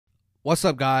What's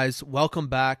up, guys? Welcome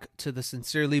back to the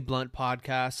Sincerely Blunt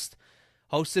podcast,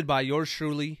 hosted by yours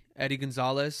truly, Eddie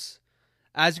Gonzalez.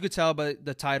 As you could tell by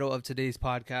the title of today's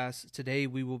podcast, today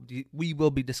we will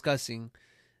be discussing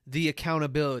the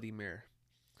accountability mirror.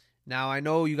 Now, I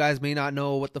know you guys may not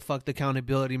know what the fuck the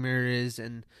accountability mirror is,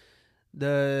 and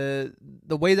the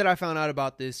way that I found out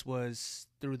about this was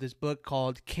through this book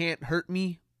called Can't Hurt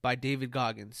Me by David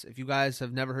Goggins. If you guys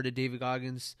have never heard of David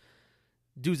Goggins,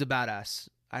 dude's a badass.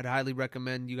 I'd highly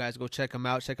recommend you guys go check him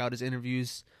out. Check out his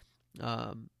interviews.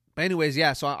 But anyways,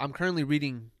 yeah. So I'm currently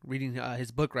reading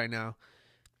his book right now,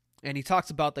 and he talks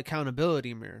about the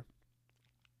accountability mirror.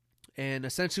 And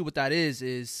essentially, what that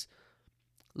is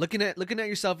looking at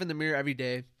yourself in the mirror every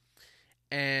day,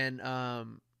 and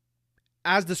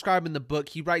as described in the book,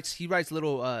 he writes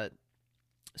little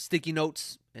sticky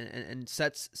notes and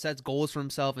sets goals for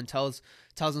himself and tells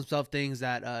himself things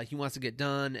that he wants to get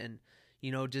done, and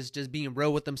just being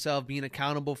real with himself, being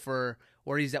accountable for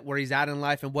where he's at in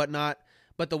life and whatnot.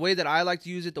 But the way that I like to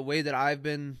use it, the way that I've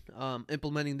been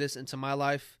implementing this into my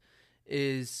life,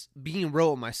 is being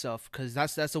real with myself. Because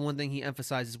that's the one thing he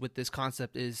emphasizes with this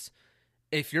concept is,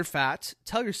 if you're fat,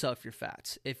 tell yourself you're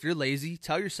fat. If you're lazy,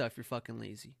 tell yourself you're fucking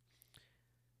lazy.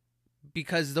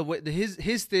 Because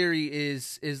his theory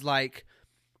is like,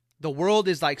 the world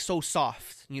is like so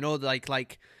soft,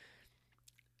 like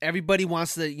everybody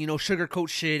wants to, sugarcoat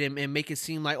shit and make it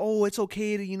seem like, oh, it's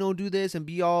okay to, do this and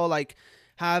be all like,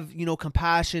 have,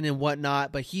 compassion and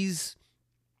whatnot. But his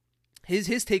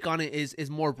take on it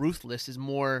is more ruthless, is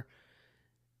more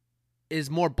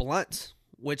blunt,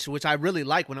 which I really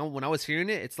like. When I was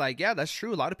hearing it, it's like, yeah, that's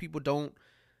true. A lot of people don't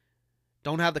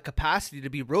have the capacity to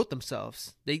be real with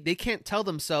themselves. They can't tell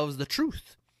themselves the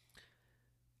truth.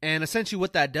 And essentially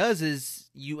what that does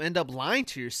is you end up lying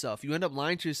to yourself.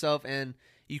 And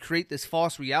you create this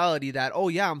false reality that, oh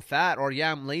yeah, I'm fat, or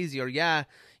yeah, I'm lazy, or yeah,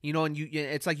 and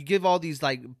it's like you give all these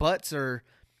like buts, or,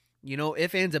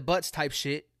 if, ands, and buts type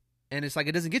shit. And it's like,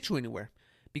 it doesn't get you anywhere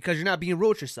because you're not being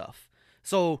real with yourself.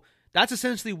 So that's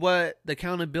essentially what the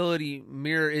accountability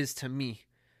mirror is to me.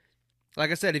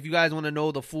 Like I said, if you guys want to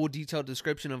know the full detailed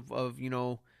description of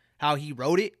how he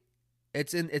wrote it,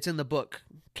 it's in the book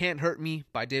Can't Hurt Me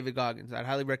by David Goggins. I'd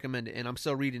highly recommend it, and I'm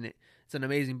still reading it. It's an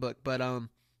amazing book. But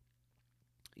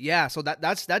yeah, so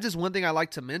that's just one thing I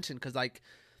like to mention, because like,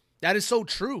 that is so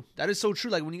true.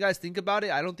 Like, when you guys think about it,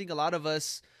 I don't think a lot of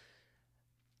us,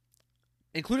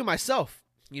 including myself,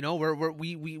 we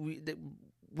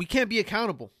can't be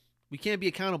accountable. We can't be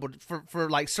accountable for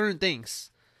like certain things.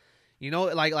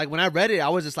 Like when I read it, I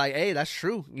was just like, hey, that's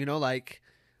true. Like,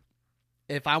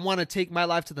 if I want to take my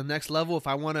life to the next level, if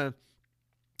I want to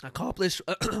accomplish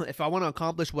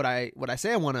what I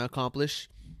say I want to accomplish,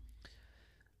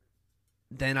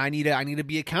 then I need to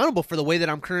be accountable for the way that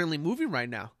I'm currently moving right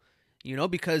now.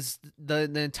 Because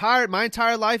my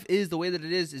entire life is the way that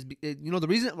it is the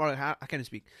reason, or I can't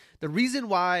speak. The reason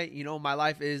why, my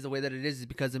life is the way that it is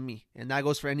because of me. And that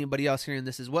goes for anybody else hearing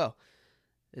this as well.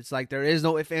 It's like, there is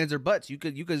no ifs, ands, or buts. You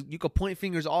could point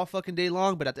fingers all fucking day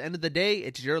long, but at the end of the day,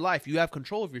 it's your life. You have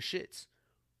control of your shits.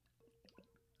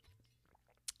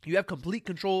 You have complete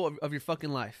control of your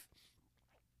fucking life.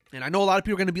 And I know a lot of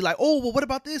people are going to be like, oh, well, what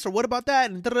about this or what about that?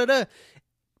 And da-da-da.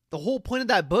 The whole point of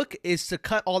that book is to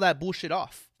cut all that bullshit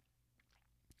off.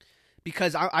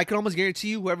 Because I can almost guarantee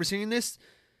you, whoever's hearing this,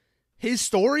 his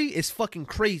story is fucking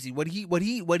crazy. What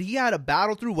he had to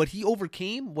battle through, what he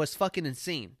overcame, was fucking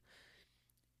insane.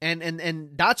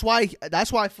 And that's why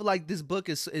I feel like this book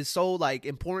is so like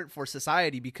important for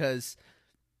society, because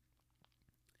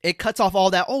it cuts off all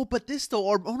that, oh, but this though,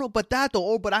 or oh no, but that though,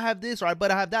 oh, but I have this, or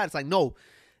but I have that. It's like, no.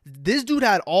 This dude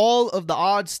had all of the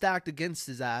odds stacked against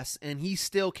his ass, and he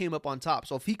still came up on top.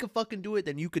 So if he could fucking do it,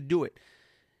 then you could do it.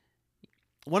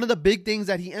 One of the big things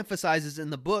that he emphasizes in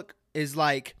the book is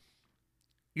like,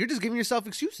 you're just giving yourself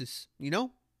excuses, You're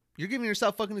giving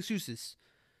yourself fucking excuses.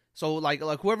 So like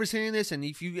whoever's hearing this, and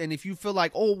if you feel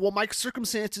like, oh, well, my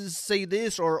circumstances say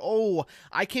this, or oh,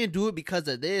 I can't do it because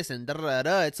of this, and da da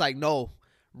da, it's like, no,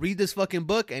 read this fucking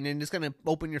book, and then it's gonna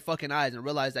open your fucking eyes and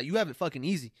realize that you have it fucking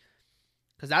easy.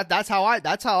 Because that's how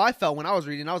I felt when I was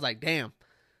reading. I was like, damn,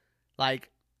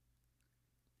 like,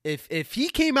 if he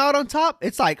came out on top,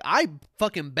 it's like, I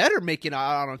fucking better make it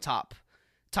out on top,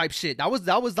 type shit. That was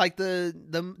like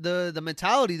the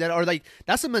mentality that, or like,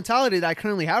 that's the mentality that I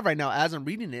currently have right now as I'm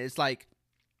reading it. It's like,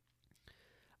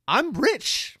 I'm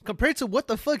rich compared to what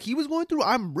the fuck he was going through.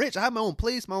 I'm rich. I have my own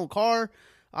place, my own car.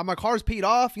 My car's paid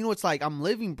off. It's like, I'm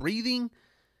living, breathing.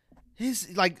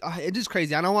 It's like, it's just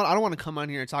crazy. I don't want to come on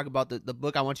here and talk about the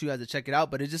book. I want you guys to check it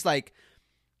out. But it's just like,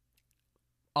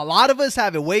 A lot of us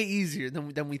have it way easier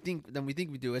than we think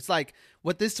we do. It's like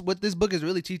what this book is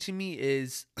really teaching me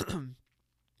is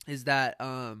is that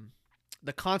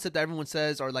the concept that everyone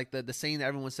says, or like the saying that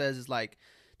everyone says, is like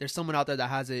there's someone out there that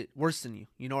has it worse than you,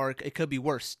 you know, or it could be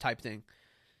worse type thing.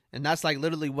 And that's like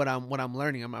literally what I'm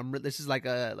learning. This is like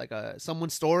a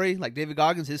someone's story, like David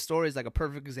Goggins. His story is like a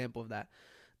perfect example of that.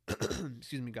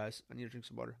 Excuse me, guys. I need to drink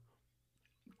some water.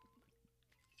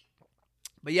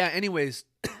 But yeah, anyways,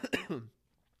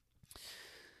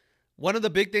 one of the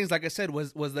big things, like I said,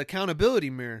 was the accountability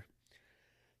mirror.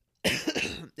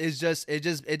 It's just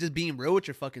being real with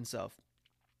your fucking self,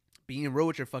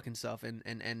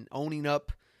 and owning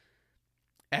up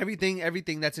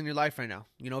everything that's in your life right now.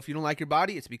 You know, if you don't like your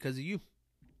body, it's because of you.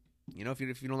 You know, if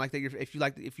you don't like that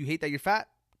if you hate that you're fat,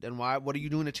 then what are you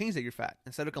doing to change that you're fat?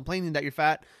 Instead of complaining that you're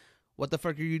fat, what the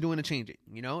fuck are you doing to change it?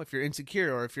 You know, if you're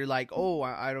insecure, or if you're like, oh,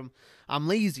 I'm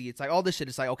lazy. It's like all this shit.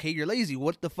 It's like, okay, you're lazy.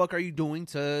 What the fuck are you doing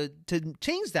to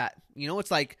change that? You know,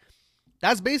 it's like,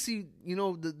 that's basically, you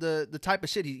know, the type of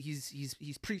shit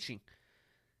he's preaching.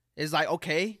 It's like,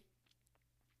 okay,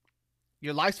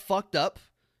 your life's fucked up.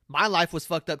 My life was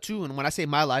fucked up too. And when I say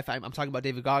my life, I'm talking about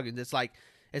David Goggins. It's like,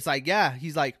 yeah,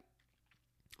 he's like,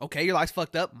 okay, your life's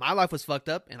fucked up. My life was fucked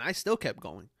up, and I still kept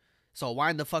going. So why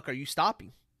in the fuck are you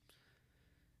stopping?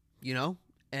 You know?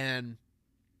 And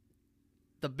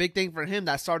the big thing for him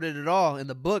that started it all in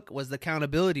the book was the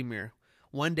accountability mirror.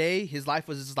 One day his life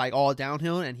was just like all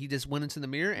downhill, and he just went into the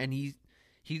mirror and he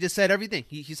just said everything.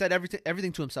 He said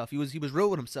everything to himself. He was real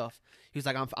with himself. He was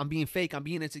like, I'm being fake. I'm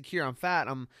being insecure. I'm fat.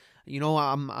 I'm a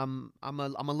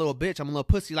little bitch. I'm a little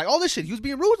pussy. Like all this shit. He was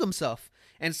being real with himself.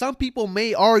 And some people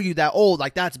may argue that, oh,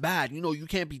 like that's bad. You know, you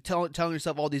can't be telling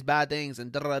yourself all these bad things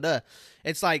and da da da.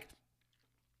 It's like,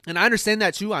 and I understand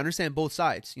that too. I understand both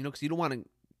sides. You know, because you don't want to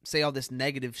say all this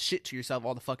negative shit to yourself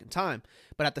all the fucking time.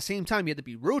 But at the same time, you have to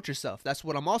be real with yourself. That's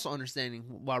what I'm also understanding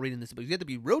while reading this book. You have to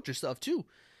be real with yourself too.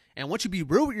 And once you be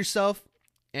real with yourself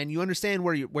and you understand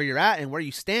where you're at and where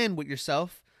you stand with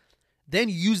yourself, then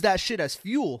you use that shit as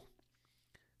fuel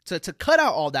to cut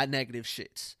out all that negative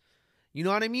shit. You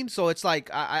know what I mean? So it's like,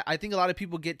 I think a lot of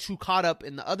people get too caught up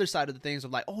in the other side of the things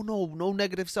of like, oh no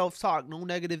negative self-talk, no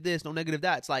negative this, no negative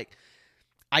that. It's like,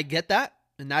 I get that.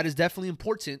 And that is definitely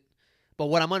important. But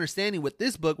what I'm understanding with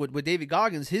this book, with David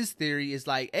Goggins, his theory is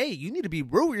like, hey, you need to be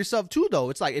real with yourself too, though.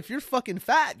 It's like, if you're fucking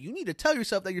fat, you need to tell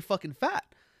yourself that you're fucking fat.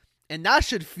 And that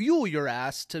should fuel your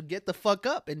ass to get the fuck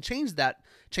up and change that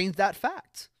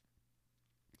fact.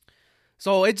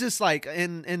 So it's just like,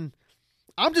 and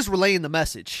I'm just relaying the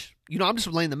message. You know, I'm just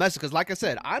relaying the message because, like I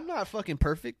said, I'm not fucking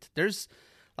perfect. There's,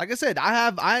 like I said,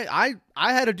 I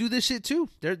had to do this shit too.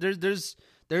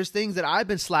 There's things that I've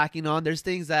been slacking on. There's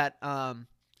things that I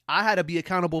had to be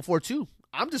accountable for too.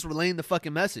 I'm just relaying the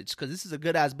fucking message because this is a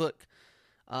good ass book.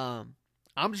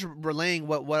 I'm just relaying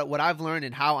what I've learned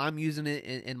and how I'm using it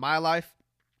in my life.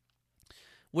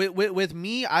 With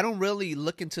me, I don't really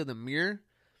look into the mirror.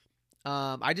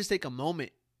 I just take a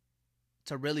moment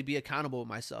to really be accountable with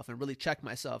myself and really check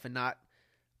myself and not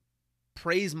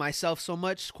praise myself so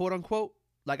much, quote unquote.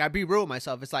 Like, I be real with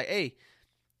myself. It's like, hey,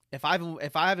 if I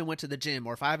haven't went to the gym,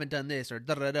 or if I haven't done this, or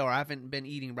or I haven't been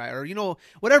eating right, or, you know,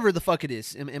 whatever the fuck it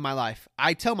is in my life,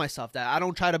 I tell myself that. I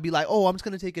don't try to be like, oh, I'm just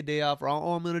going to take a day off, or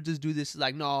oh, I'm going to just do this. It's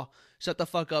like, no, shut the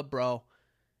fuck up, bro.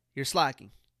 You're slacking,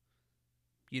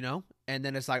 you know? And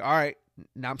then it's like, all right,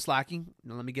 now I'm slacking.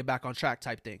 Now let me get back on track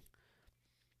type thing.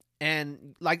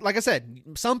 And like I said,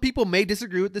 some people may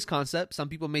disagree with this concept. Some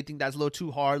people may think that's a little too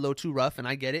hard, a little too rough, and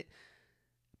I get it.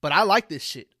 But I like this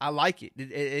shit. I like it.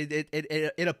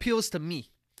 It appeals to me.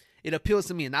 It appeals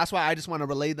to me, and that's why I just want to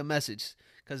relay the message,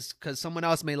 because someone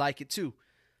else may like it too.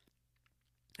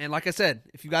 And like I said,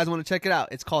 if you guys want to check it out,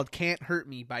 it's called "Can't Hurt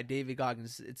Me" by David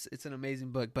Goggins. It's an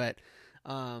amazing book. But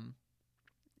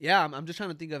yeah, I'm just trying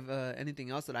to think of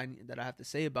anything else that I have to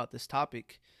say about this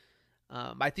topic.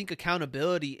 I think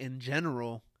accountability in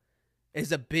general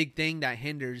is a big thing that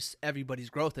hinders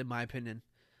everybody's growth, in my opinion.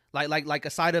 Like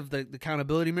aside of the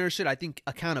accountability mirror shit, I think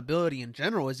accountability in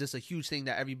general is just a huge thing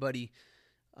that everybody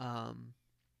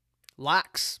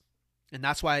lacks. And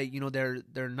that's why, you know,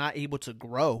 they're not able to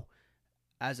grow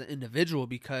as an individual,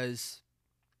 because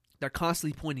they're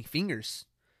constantly pointing fingers.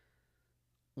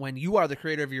 When you are the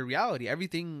creator of your reality,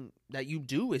 everything that you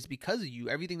do is because of you.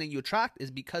 Everything that you attract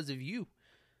is because of you.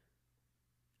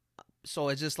 So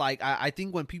it's just like, I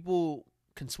think when people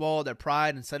can swallow their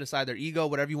pride and set aside their ego,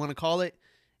 whatever you want to call it,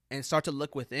 and start to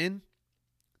look within,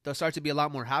 they'll start to be a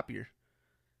lot more happier,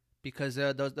 because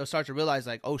they'll start to realize,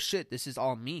 like, oh shit, this is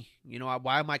all me. You know,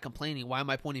 why am I complaining? Why am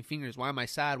I pointing fingers? Why am I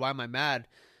sad? Why am I mad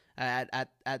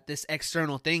at this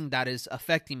external thing that is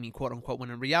affecting me, quote unquote,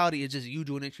 when in reality it's just you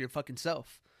doing it to your fucking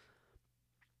self.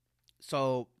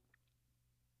 So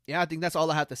yeah, I think that's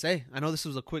all I have to say. I know this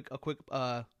was a quick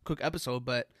episode,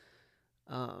 but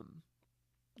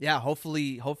yeah,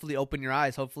 hopefully open your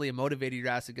eyes. Hopefully it motivated your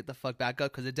ass to get the fuck back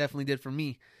up, because it definitely did for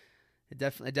me. It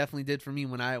definitely did for me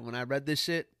when I read this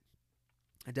shit.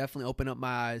 It definitely opened up my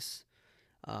eyes.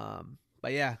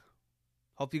 But yeah,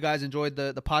 hope you guys enjoyed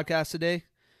the podcast today,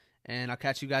 and I'll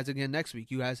catch you guys again next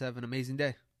week. You guys have an amazing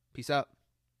day. Peace out.